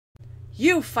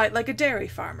You fight like a dairy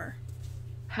farmer.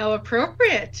 How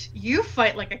appropriate! You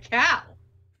fight like a cow.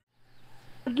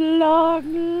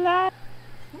 Long life,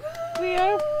 Woo! we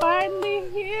are finally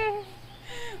here.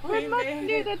 We We much made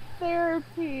needed it.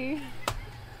 therapy.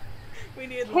 We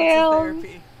need lots of Tales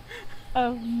therapy.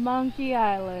 of Monkey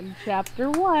Island, Chapter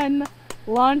 1,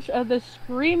 Launch of the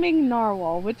Screaming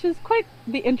Narwhal, which is quite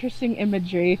the interesting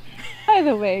imagery. By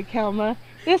the way, Kelma,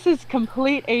 this is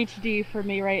complete HD for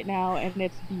me right now, and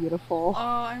it's beautiful. Oh,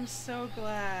 I'm so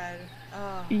glad.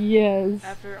 Oh, Yes.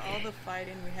 after all the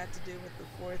fighting we had to do with the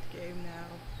fourth game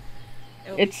now,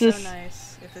 it would It's be so just-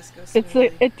 nice if this goes It's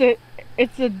smoothly.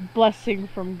 it's a blessing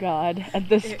from God at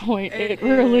this point. It It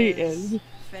really is.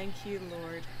 Thank you,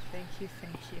 Lord. Thank you,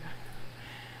 thank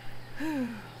you.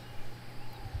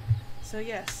 So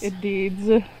yes.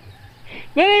 Indeed.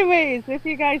 But anyways, if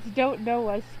you guys don't know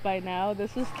us by now,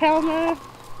 this is Kelma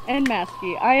and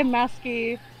Masky. I am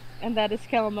Masky, and that is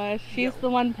Kelma. She's Yo. the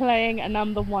one playing, and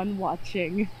I'm the one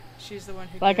watching. She's the one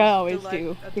who Like gives I always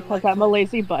do, because I'm a delightful-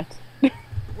 lazy butt.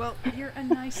 Well, you're a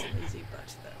nice lazy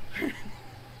butt, though.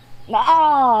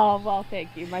 Oh, well, thank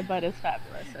you. My butt is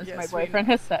fabulous, as Yes, my we boyfriend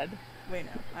know. has said. Wait,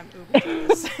 no, I'm uber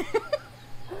jealous.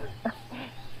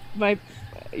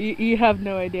 You have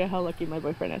no idea how lucky my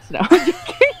boyfriend is now.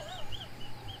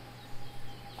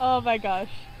 Oh my gosh.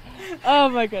 Oh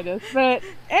my goodness. But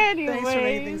anyway. Thanks for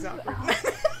making things awkward.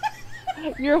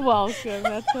 You're welcome.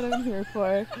 That's what I'm here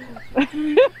for.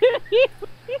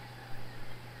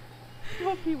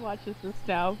 Hope he watches this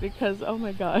now because oh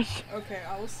my gosh. Okay,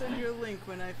 I will send you a link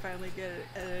when I finally get it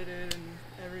edited and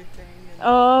everything. And,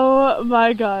 Oh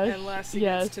my gosh. and Lassie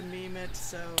Yes. gets to meme it,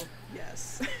 so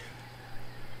yes.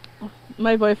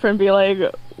 My boyfriend be like,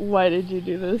 why did you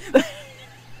do this?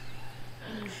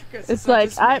 'Cause It's not like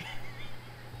just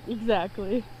me.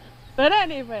 Exactly. But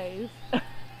anyways.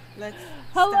 Let's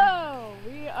Hello!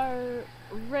 We are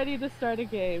ready to start a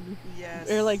game. Yes.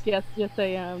 Or like, yes, I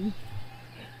am.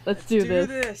 Let's do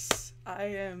this. I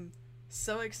am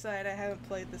so excited. I haven't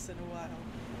played this in a while.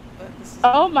 But this is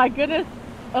Oh my goodness!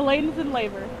 Elaine's in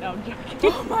labor. No, I'm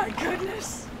joking. Oh my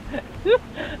goodness!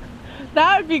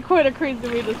 That would be quite a crazy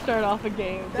way to start off a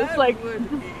game. That Just like, would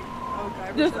be. Oh,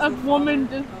 Guybrush just as a the woman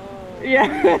father. just- Oh,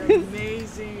 Yes. that'd be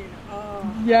amazing. Oh,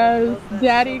 I yes, love that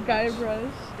Daddy so much.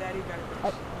 Guybrush. Daddy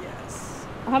Guybrush. Yes.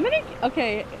 How many,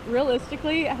 okay,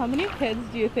 realistically, how many kids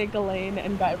do you think Elaine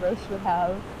and Guybrush would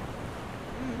have?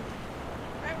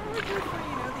 I would go for,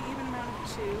 the even amount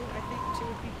of two. I think two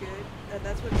would be good.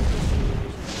 That's what interesting usually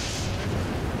is.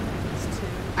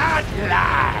 At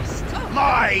last,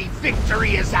 my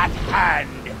victory is at hand.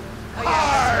 Oh,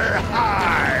 Har,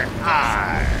 har,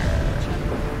 har.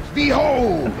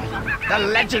 Behold, the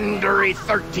legendary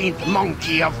 13th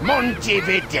monkey of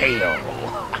Montevideo,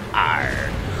 har,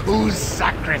 whose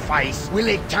sacrifice will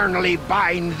eternally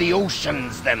bind the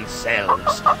oceans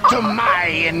themselves to my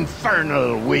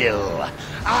infernal will.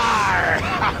 Har,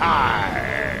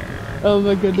 har. Oh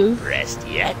my goodness. Rest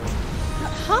yet?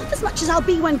 Not half as much as I'll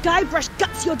be when Guybrush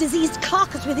guts your diseased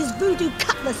carcass with his voodoo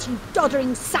cutlass, you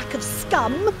doddering sack of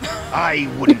scum. I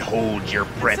wouldn't hold your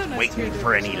breath so nice to waiting hear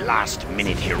for any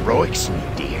last-minute heroics, me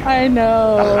dear. I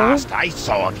know. The last I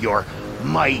saw of your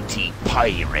mighty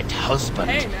pirate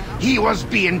husband, Hey, now. he was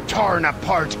being torn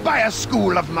apart by a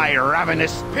school of my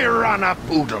ravenous piranha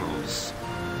poodles.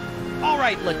 All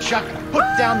right, LeChuck, put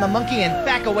down the monkey and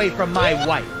back away from my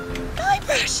wife.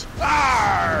 Guybrush!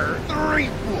 Arr,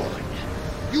 Threepwood!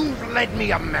 You've led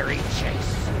me a merry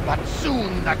chase, but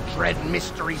soon the dread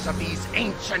mysteries of these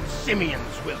ancient simians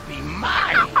will be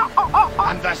mine,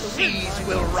 and the seas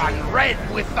will run red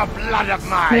with the blood of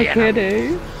my No enemies.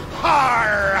 kidding.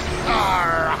 Har,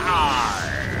 har,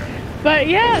 har! But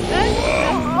yeah, that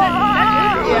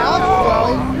Yeah,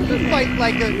 well, just fight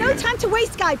like a... No time to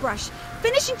waste, Guybrush.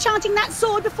 Finish enchanting that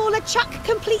sword before LeChuck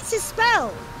completes his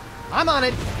spell. I'm on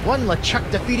it. One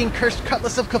LeChuck defeating cursed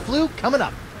cutlass of Kaflu coming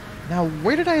up. Now,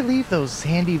 where did I leave those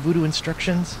handy voodoo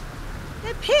instructions?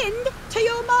 They're pinned to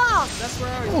your mask. That's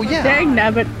where I was. Oh, yeah. Dang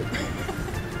nabbit.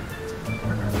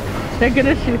 Thank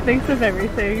goodness she thinks of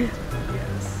everything.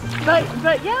 But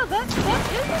yeah, that is a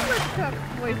LeChuck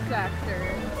voice actor.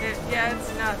 Yeah,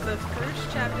 it's not. The first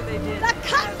chapter they did. The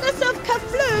cutlass of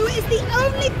Kaflu is the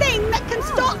only thing that can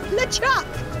stop LeChuck.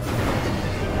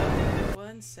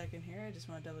 1 second here. I just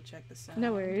want to double check the sound.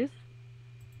 No worries.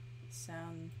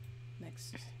 Sound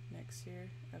next here.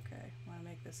 Okay, want to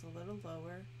make this a little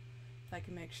lower. If I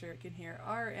can make sure it can hear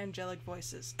our angelic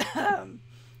voices.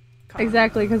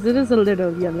 Exactly, because it is a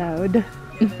little loud. Yeah,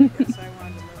 there we go. So I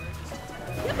wanted to lower it just a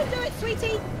tad. You can do it,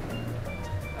 sweetie.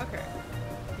 Okay.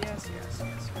 Yes.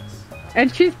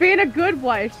 And she's being a good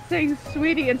wife, saying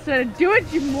sweetie instead of do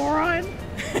it, you moron.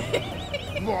 She's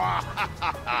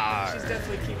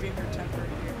definitely keeping her temper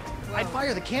here. I'd Well,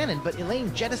 fire the cannon, but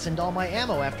Elaine jettisoned all my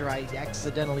ammo after I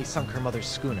accidentally sunk her mother's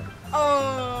schooner.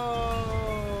 oh.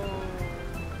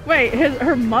 Wait,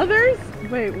 her mother's?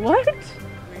 Wait, what?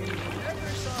 We never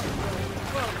saw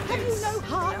her. Well, Have you it's- no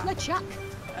heart, LeChuck?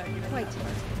 you know, Wait,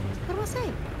 what do I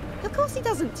say? Of course he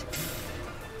doesn't.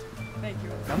 Thank you.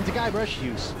 Come to Guybrush,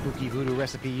 you spooky voodoo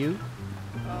recipe you.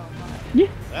 Oh my.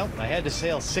 Well, I had to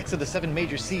sail 6 of the 7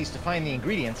 major seas to find the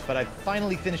ingredients, but I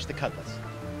finally finished the cutlass.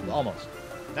 Almost.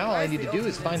 Now all I need to do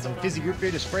is find some fizzy root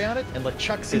beer to spray on it, and let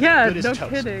Chuck sit Yeah, good as no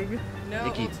toast. kidding. No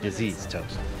Icky ultimate disease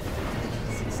toast.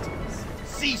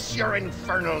 Cease your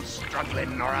infernal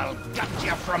struggling, or I'll gut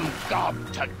you from gob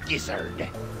to gizzard.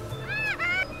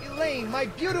 Elaine, my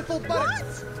beautiful butter...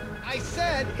 What? I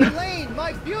said, Elaine,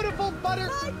 my beautiful butter...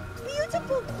 My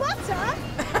beautiful butter?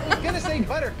 I was gonna say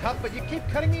buttercup, but you keep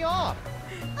cutting me off.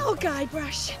 Oh,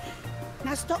 Guybrush.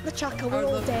 Now stop LeChuck or I we're would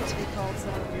all love dead. to be called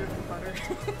someone beautiful butter.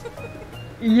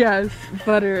 Yes,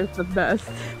 butter is the best.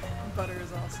 Butter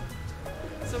is awesome.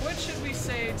 So what should we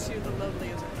say to the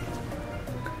lovely Elaine?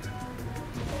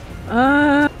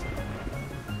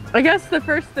 I guess the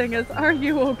first thing is, are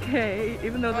you okay?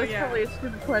 Even though Oh, that's yeah. probably a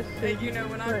stupid question. Hey, you know,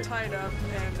 when I'm but- tied up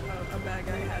and a bad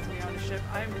guy has me on a ship,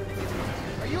 I'm really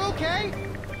Are you okay?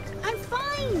 I'm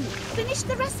fine. Finish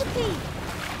the recipe.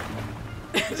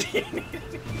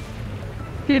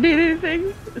 Do you need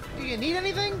anything? Do you need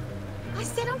anything? I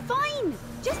said I'm fine.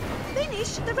 Just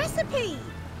finish the recipe.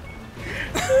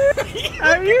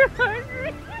 Are you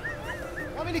hungry?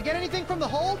 Want me to get anything from the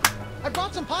hold? I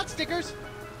brought some pot stickers.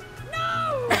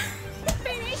 No!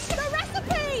 Finish the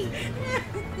recipe.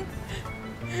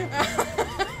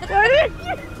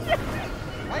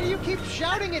 Why do you keep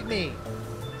shouting at me?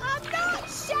 I'm not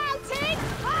shouting.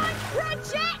 I'm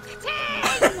projecting.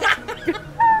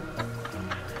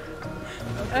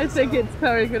 I think it's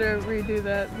probably gonna redo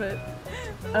that, but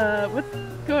what's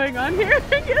going on here?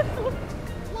 I guess.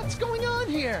 What's going on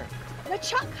here?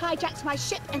 LeChuck hijacked my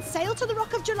ship and sailed to the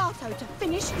Rock of Gelato to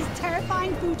finish his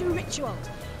terrifying voodoo ritual.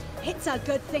 It's a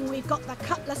good thing we've got the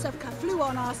Cutlass of Cthulhu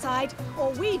on our side,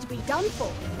 or we'd be done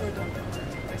for. We're done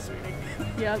for, my sweetie.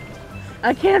 Yep.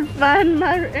 I can't find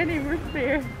any root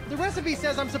beer. The recipe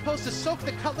says I'm supposed to soak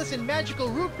the cutlass in magical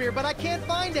root beer, but I can't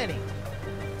find any.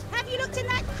 Have you looked in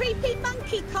that creepy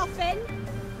monkey coffin?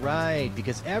 Right,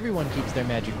 because everyone keeps their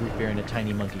magic root beer in a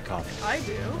tiny monkey coffin. I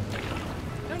do.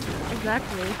 Don't do that.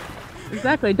 Exactly.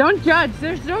 Exactly. Don't judge.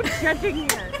 There's no judging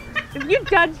here. If you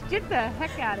judge, get the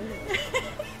heck out of here.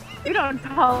 We don't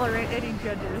tolerate any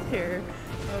judges here.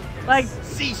 Okay. Like,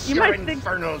 Cease you your might think,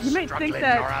 infernal you might struggling, think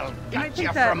that, or I'll you gut might you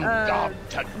think that from gob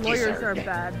to lawyers are gizzard.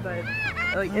 bad, but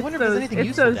like I it's wonder if there's those, anything it's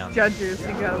useful those down there. judges you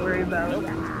gotta worry about.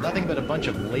 Nope, nothing but a bunch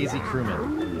of lazy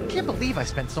crewmen. I can't believe I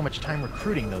spent so much time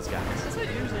recruiting those guys. That's what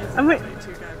usually is And we- happening to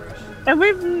Guybrush. And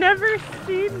we've never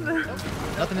seen them.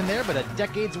 Nothing in there but a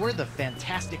decade's worth of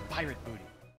fantastic pirate booty.